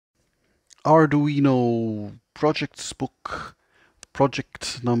Arduino projects book,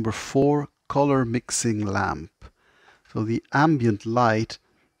 project number 4, color mixing lamp. So the ambient light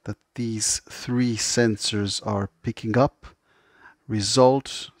that these 3 sensors are picking up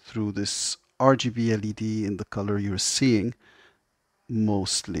result through this RGB LED in the color you're seeing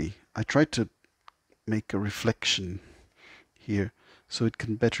mostly. I tried to make a reflection here so it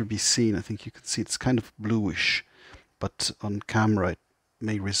can better be seen. I think you can see it's kind of bluish, but on camera it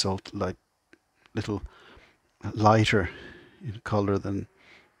may result like little lighter in color than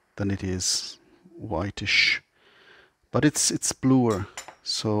it is whitish, but it's bluer.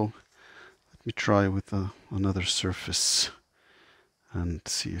 So let me try with another surface and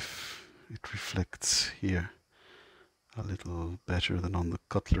see if it reflects here a little better than on the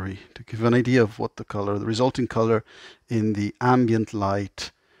cutlery, to give an idea of what the resulting color in the ambient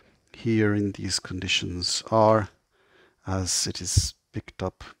light here in these conditions are, as it is picked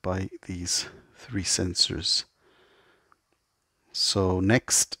up by these 3 sensors. So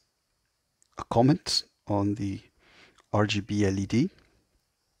next, a comment on the RGB LED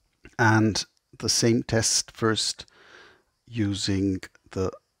and the same test first using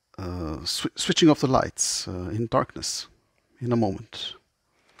the switching off the lights in darkness in a moment.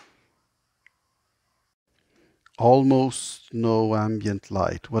 Almost no ambient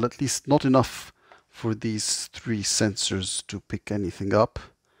light. Well, at least not enough for these 3 sensors to pick anything up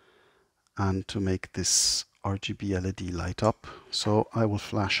and to make this RGB LED light up. So I will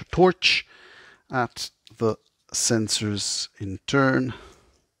flash a torch at the sensors in turn,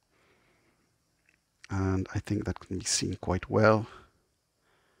 and I think that can be seen quite well.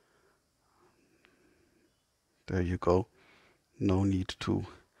 There you go. No need to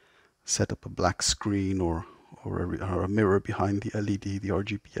set up a black screen or a mirror behind the LED, the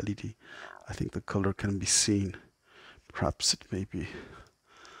RGB LED. I think the color can be seen. Perhaps it may be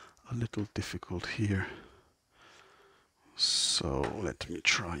a little difficult here. So let me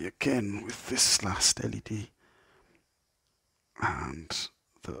try again with this last LED, and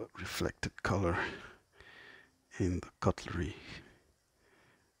the reflected color in the cutlery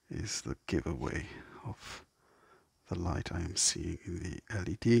is the giveaway of the light I am seeing in the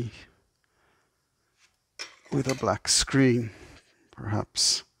LED. With a black screen,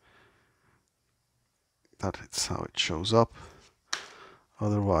 perhaps that is how it shows up.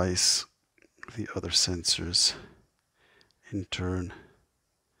 Otherwise, the other sensors in turn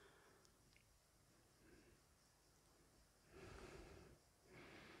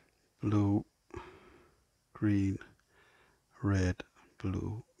blue, green, red,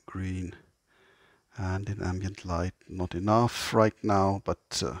 blue, green, and in ambient light not enough right now,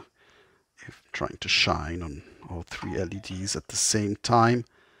 but if trying to shine on all 3 LEDs at the same time,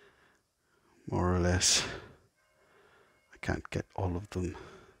 more or less. I can't get all of them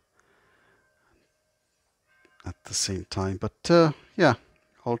at the same time, but yeah,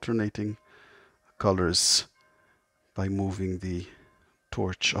 alternating colors by moving the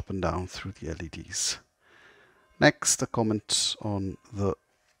torch up and down through the LEDs. Next, a comment on the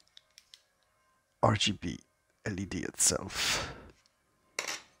RGB LED itself.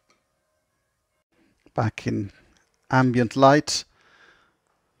 Back in ambient light,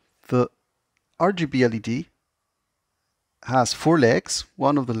 the RGB LED has 4 legs.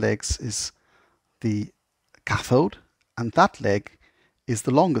 One of the legs is the cathode, and that leg is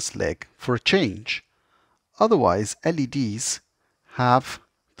the longest leg for a change. Otherwise, LEDs have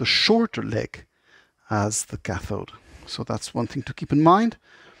the shorter leg as the cathode. So that's one thing to keep in mind.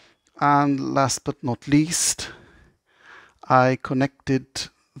 And last but not least, I connected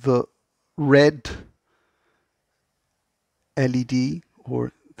the red LED,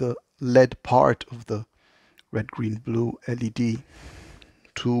 or the LED part of the red, green, blue LED,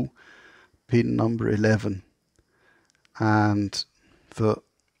 to pin number 11, and the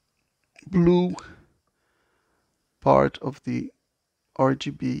blue part of the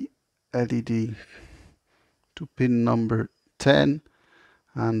RGB LED to pin number 10,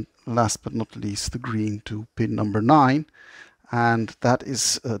 and last but not least the green to pin number 9. And that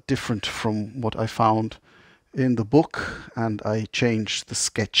is different from what I found in the book, and I changed the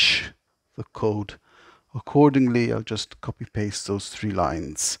sketch, the code accordingly. I'll just copy paste those 3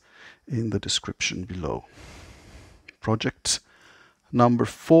 lines in the description below. Project number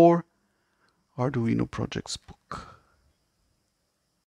 4, Arduino projects book.